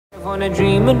Wanna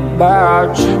dream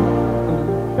about you.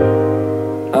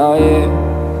 Oh yeah,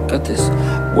 got this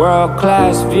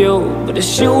world-class view, but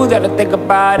it's you that I think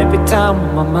about every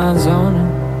time my mind's on it.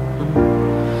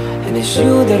 And it's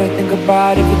you that I think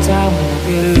about every time when I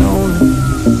get alone.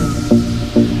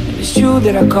 And it's you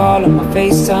that I call on my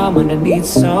FaceTime when I need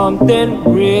something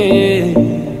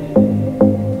real.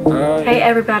 Hey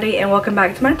everybody, and welcome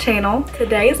back to my channel.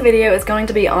 Today's video is going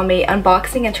to be on me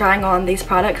unboxing and trying on these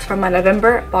products from my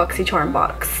November Boxycharm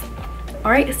box.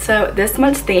 Alright, so this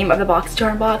month's theme of the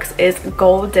Boxycharm box is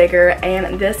Gold Digger,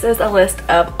 and this is a list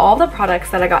of all the products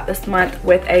that I got this month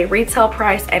with a retail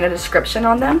price and a description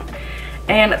on them.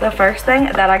 And the first thing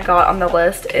that I got on the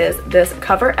list is this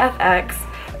Cover FX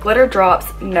Glitter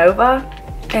Drops Nova.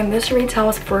 And this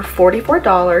retails for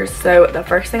 $44, so the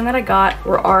first thing that I got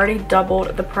were already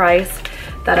doubled the price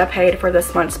that I paid for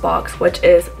this month's box, which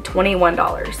is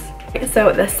 $21.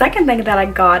 So the second thing that I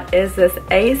got is this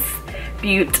Ace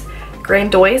Butte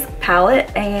Grandoise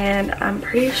palette, and I'm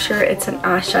pretty sure it's an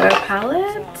eyeshadow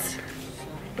palette.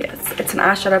 Yes, it's an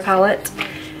eyeshadow palette,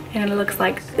 and it looks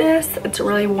like this. It's a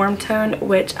really warm tone,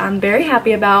 which I'm very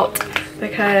happy about,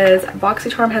 because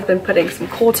Boxycharm has been putting some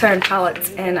cool tone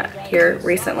palettes in here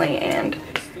recently, and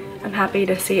I'm happy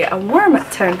to see a warm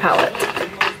tone palette.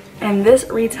 And this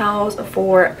retails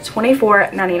for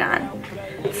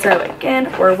 $24.99. So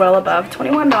again, we're well above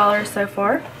 $21 so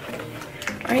far.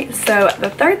 Alright, so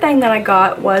the third thing that I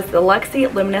got was the Luxie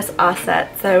Luminous Eye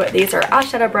Set. So these are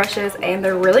eyeshadow brushes, and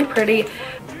they're really pretty.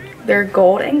 They're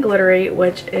gold and glittery,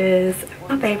 which is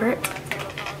my favorite.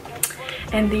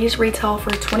 And these retail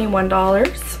for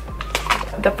 $21.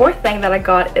 The fourth thing that I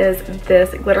got is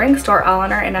this Glittering Star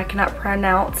Eyeliner, and I cannot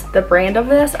pronounce the brand of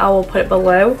this. I will put it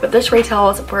below, but this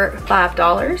retails for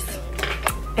 $5.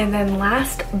 And then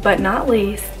last but not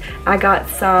least, I got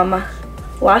some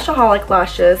Lashaholic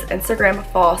Lashes Instagram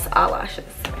False Eyelashes.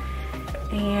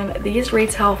 And these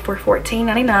retail for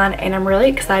 $14.99, and I'm really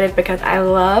excited because I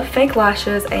love fake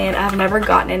lashes and I've never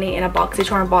gotten any in a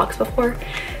Boxycharm box before,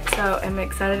 so I'm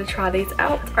excited to try these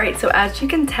out. Alright, so as you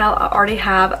can tell, I already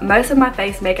have most of my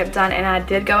face makeup done, and I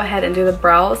did go ahead and do the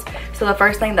brows. So the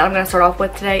first thing that I'm going to start off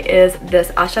with today is this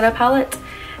eyeshadow palette,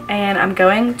 and I'm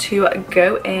going to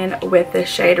go in with this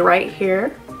shade right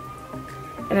here,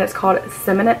 and it's called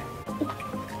Cinnamon.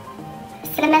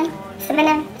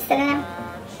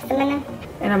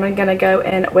 And I'm going to go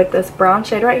in with this brown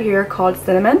shade right here called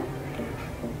Cinnamon.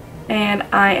 And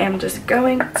I am just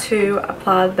going to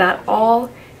apply that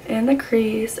all in the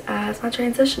crease as my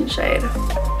transition shade.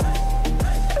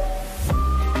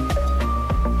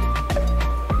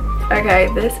 Okay,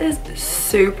 this is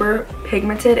super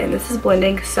pigmented, and this is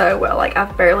blending so well. Like,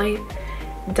 I've barely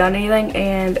done anything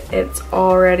and it's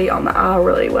already on the eye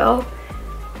really well.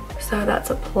 So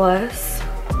that's a plus.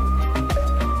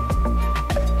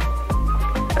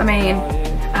 I mean,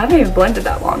 I haven't even blended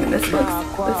that long, and this went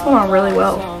on really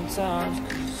well.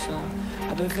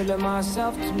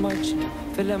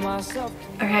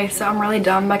 Okay, so I'm really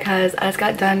dumb because I just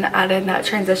got done adding that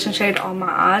transition shade on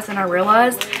my eyes, and I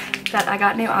realized that I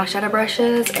got new eyeshadow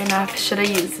brushes and I should have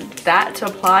used that to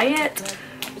apply it.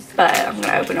 But I'm going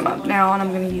to open them up now, and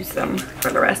I'm going to use them for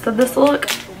the rest of this look.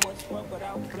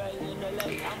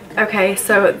 Okay,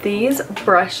 so these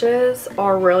brushes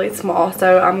are really small,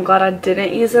 so I'm glad I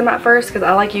didn't use them at first, because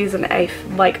I like using a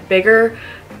bigger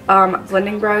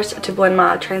blending brush to blend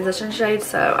my transition shade,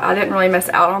 so I didn't really miss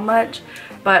out on much.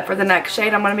 But for the next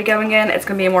shade I'm going to be going in, it's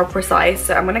going to be more precise,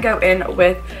 so I'm going to go in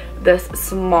with this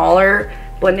smaller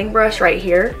blending brush right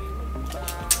here.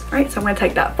 Alright, so I'm going to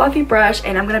take that fluffy brush,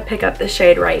 and I'm going to pick up the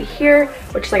shade right here,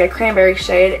 which is like a cranberry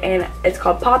shade, and it's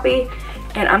called Poppy.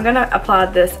 And I'm going to apply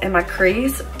this in my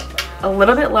crease a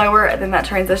little bit lower than that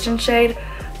transition shade,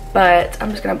 but I'm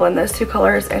just going to blend those two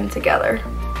colors in together.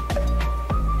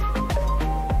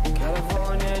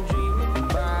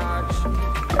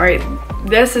 Alright,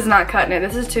 this is not cutting it.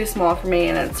 This is too small for me,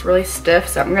 and it's really stiff,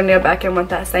 so I'm going to go back in with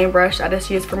that same brush I just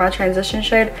used for my transition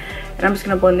shade, and I'm just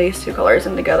going to blend these two colors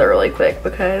in together really quick,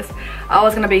 because I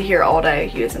was going to be here all day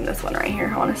using this one right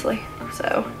here, honestly.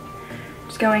 So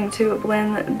going to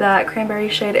blend that cranberry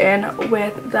shade in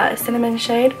with that cinnamon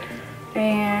shade,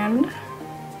 and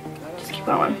just keep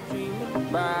going.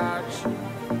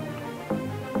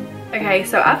 Okay,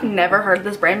 so I've never heard of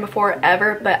this brand before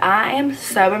ever, but I am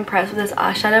so impressed with this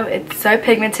eyeshadow. It's so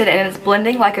pigmented and it's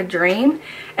blending like a dream.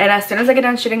 And as soon as I get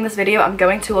done shooting this video, I'm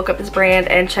going to look up this brand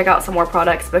and check out some more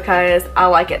products, because I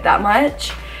like it that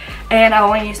much. And I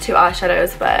only use 2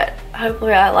 eyeshadows, but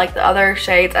hopefully I like the other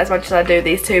shades as much as I do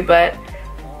these 2. But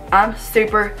I'm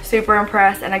super, super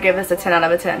impressed, and I give this a 10 out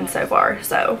of a 10 so far.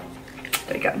 So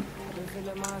there you go.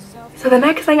 So the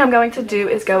next thing I'm going to do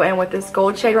is go in with this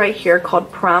gold shade right here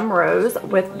called Prime Rose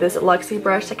with this Luxie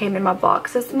brush that came in my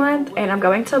box this month. And I'm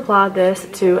going to apply this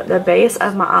to the base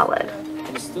of my eyelid.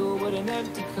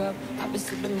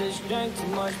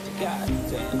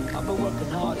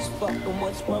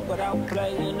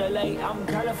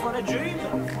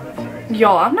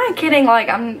 Y'all, I'm not kidding. Like,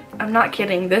 I'm not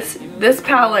kidding. This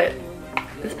palette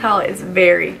is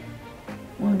very,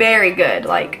 very good.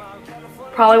 Like,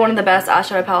 probably one of the best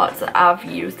eyeshadow palettes that I've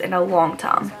used in a long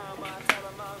time.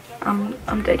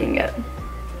 I'm digging it.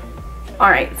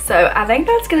 Alright, so I think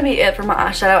that's going to be it for my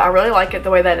eyeshadow. I really like it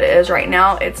the way that it is right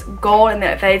now. It's gold and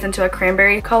then it fades into a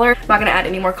cranberry color. I'm not going to add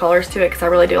any more colors to it because I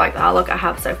really do like the eye look I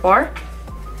have so far.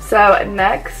 So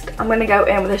next, I'm going to go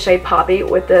in with the shade Poppy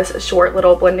with this short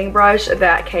little blending brush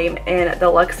that came in the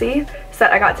Luxie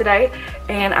set I got today.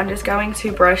 And I'm just going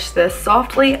to brush this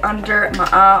softly under my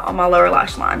eye on my lower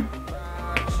lash line.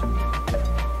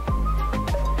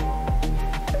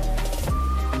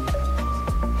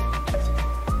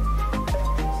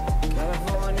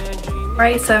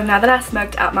 Alright, so now that I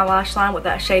smoked out my lash line with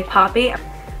that shade Poppy, I'm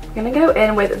going to go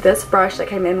in with this brush that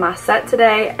came in my set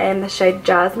today and the shade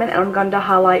Jasmine, and I'm going to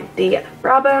highlight the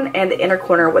brow bone and the inner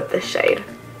corner with this shade.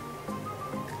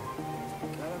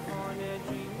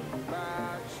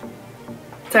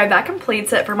 So that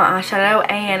completes it for my eyeshadow,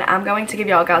 and I'm going to give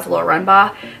y'all guys a little run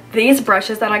by. These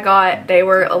brushes that I got, they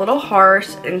were a little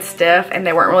harsh and stiff and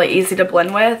they weren't really easy to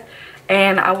blend with,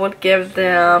 and I would give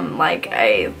them like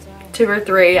a 2 or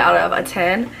 3 out of a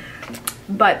 10.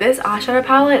 But this eyeshadow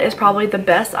palette is probably the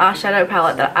best eyeshadow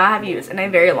palette that I have used in a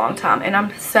very long time, and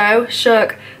I'm so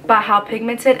shook by how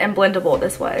pigmented and blendable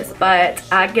this was. But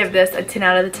I give this a 10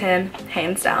 out of 10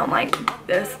 hands down. Like,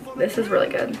 this is really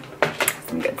good.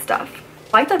 Some good stuff.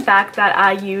 I like the fact that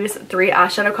I used 3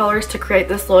 eyeshadow colors to create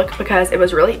this look because it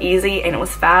was really easy and it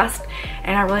was fast,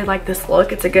 and I really like this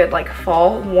look. It's a good like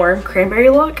fall warm cranberry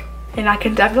look. And I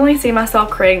can definitely see myself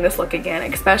creating this look again,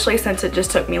 especially since it just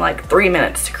took me like 3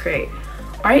 minutes to create.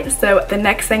 Alright, so the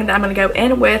next thing that I'm going to go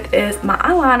in with is my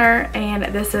eyeliner, and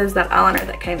this is that eyeliner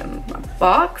that came in my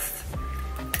box.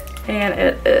 And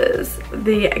it is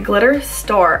the Glitter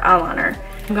Star eyeliner.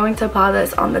 I'm going to apply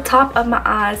this on the top of my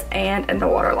eyes and in the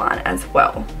waterline as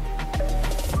well.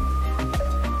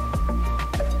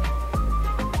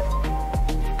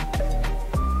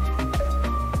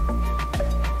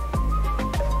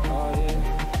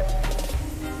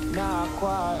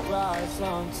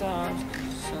 Sometimes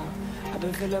I've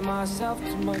been feeling myself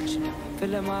too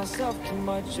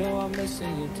much, oh, I'm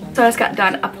missing you. So I just got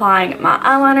done applying my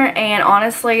eyeliner, and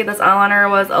honestly this eyeliner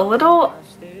was a little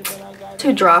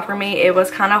too dry for me. It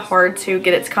was kind of hard to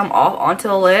get it to come off onto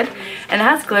the lid, and it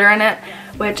has glitter in it,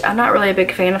 which I'm not really a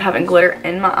big fan of having glitter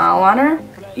in my eyeliner.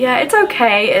 Yeah, it's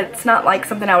okay. It's not like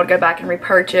something I would go back and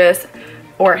repurchase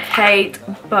or hate,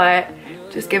 but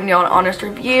just giving y'all an honest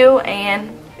review,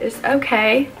 and it's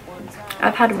okay.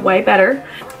 I've had way better.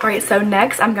 Alright, so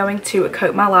next I'm going to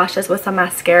coat my lashes with some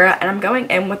mascara, and I'm going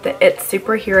in with the It's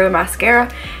Superhero mascara,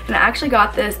 and I actually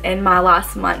got this in my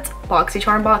last month's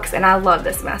Boxycharm box, and I love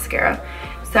this mascara.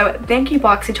 So thank you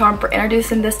Boxycharm for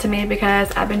introducing this to me,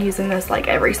 because I've been using this like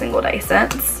every single day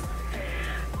since.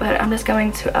 But I'm just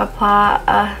going to apply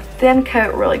a thin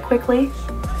coat really quickly.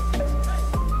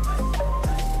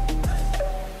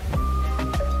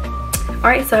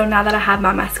 Alright, so now that I have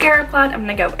my mascara applied, I'm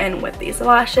going to go in with these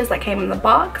lashes that came in the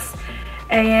box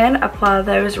and apply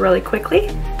those really quickly.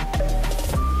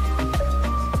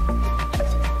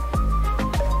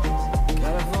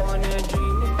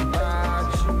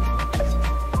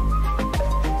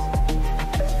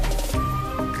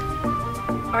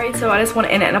 Alright, so I just went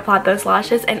in and applied those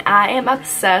lashes, and I am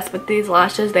obsessed with these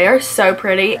lashes. They are so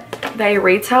pretty. They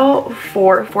retail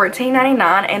for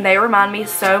 $14.99, and they remind me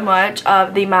so much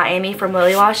of the Miami from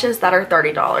Lily lashes that are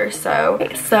 $30.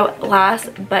 So last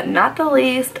but not the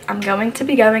least, I'm going to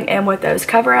be going in with those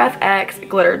Cover FX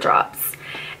glitter drops,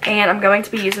 and I'm going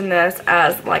to be using this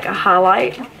as like a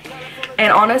highlight.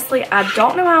 And honestly, I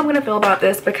don't know how I'm going to feel about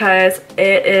this, because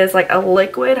it is like a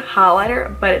liquid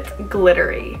highlighter, but it's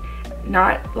glittery,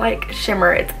 not like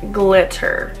shimmer, it's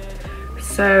glitter.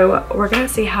 So we're gonna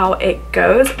see how it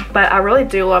goes, but I really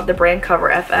do love the brand Cover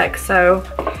FX, so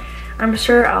I'm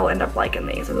sure I'll end up liking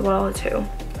these as well too.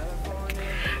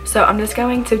 So I'm just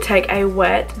going to take a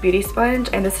wet beauty sponge,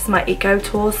 and this is my Eco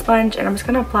Tool sponge, and I'm just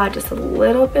gonna apply just a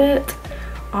little bit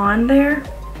on there,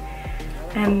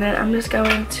 and then I'm just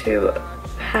going to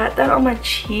pat that on my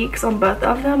cheeks on both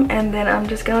of them, and then I'm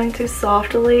just going to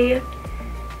softly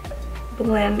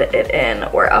blend it in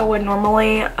where I would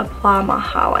normally apply my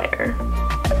highlighter.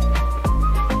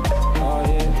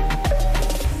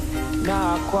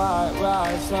 Nah, quite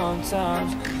right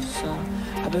sometimes.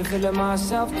 I've been feeling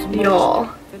myself too much.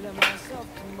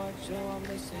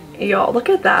 Y'all, look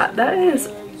at that.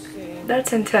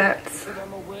 That's intense.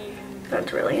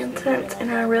 That's really intense,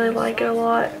 and I really like it a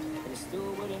lot.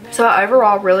 So I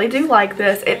overall really do like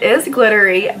this. It is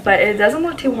glittery, but it doesn't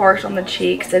look too harsh on the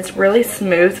cheeks. It's really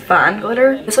smooth, fine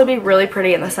glitter. This would be really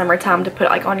pretty in the summertime to put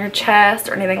like on your chest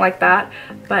or anything like that.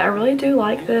 But I really do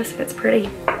like this. It's pretty.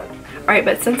 Alright,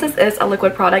 but since this is a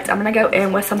liquid product, I'm going to go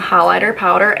in with some highlighter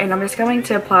powder, and I'm just going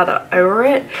to apply that over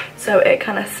it so it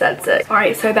kind of sets it.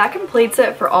 Alright, so that completes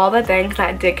it for all the things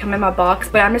that did come in my box,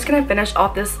 but I'm just going to finish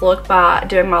off this look by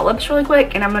doing my lips really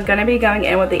quick, and I'm going to be going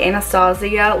in with the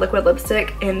Anastasia liquid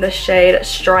lipstick in the shade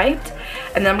Striped,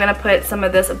 and then I'm going to put some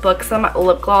of this Boxycharm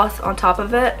lip gloss on top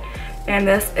of it, and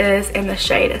this is in the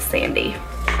shade Sandy.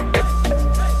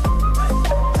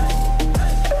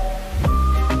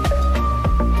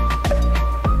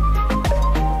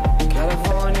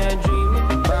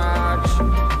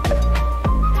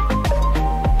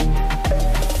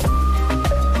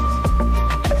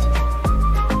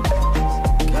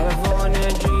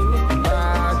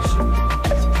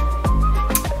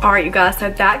 Alright you guys, so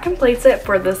that completes it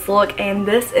for this look, and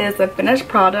this is the finished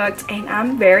product, and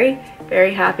I'm very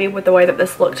happy with the way that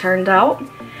this look turned out.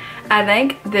 I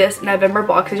think this November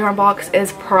Boxycharm box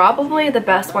is probably the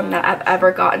best one that I've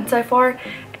ever gotten so far,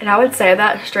 and I would say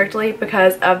that strictly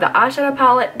because of the eyeshadow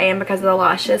palette and because of the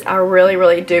lashes. I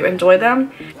really do enjoy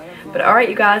them. But alright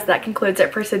you guys, that concludes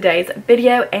it for today's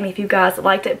video, and if you guys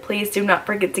liked it, please do not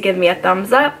forget to give me a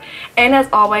thumbs up, and as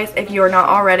always, if you are not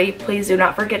already, please do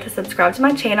not forget to subscribe to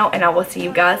my channel, and I will see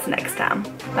you guys next time.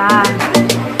 Bye!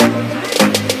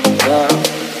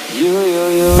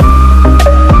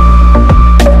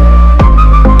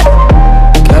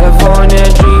 California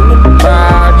dreaming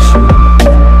about